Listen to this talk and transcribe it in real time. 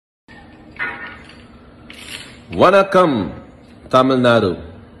Vanakkam, Tamil Nadu.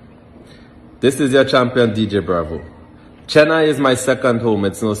 This is your champion DJ Bravo. Chennai is my second home,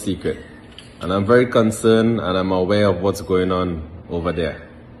 it's no secret. And I'm very concerned and I'm aware of what's going on over there.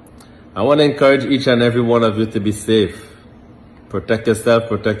 I want to encourage each and every one of you to be safe. Protect yourself,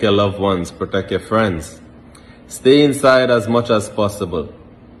 protect your loved ones, protect your friends. Stay inside as much as possible.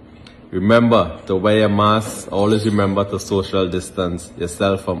 Remember to wear your mask. Always remember to social distance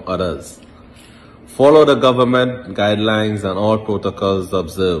yourself from others. Follow the government guidelines and all protocols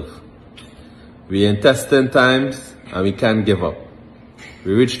observed. We're in testing times and we can't give up.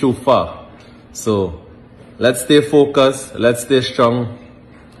 We reached too far. So let's stay focused, let's stay strong,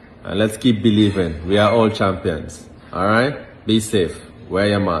 and let's keep believing. We are all champions. Alright? Be safe. Wear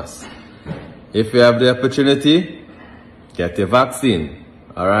your mask. If you have the opportunity, get your vaccine.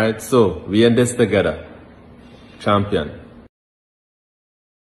 Alright? So, we in this together. Champion.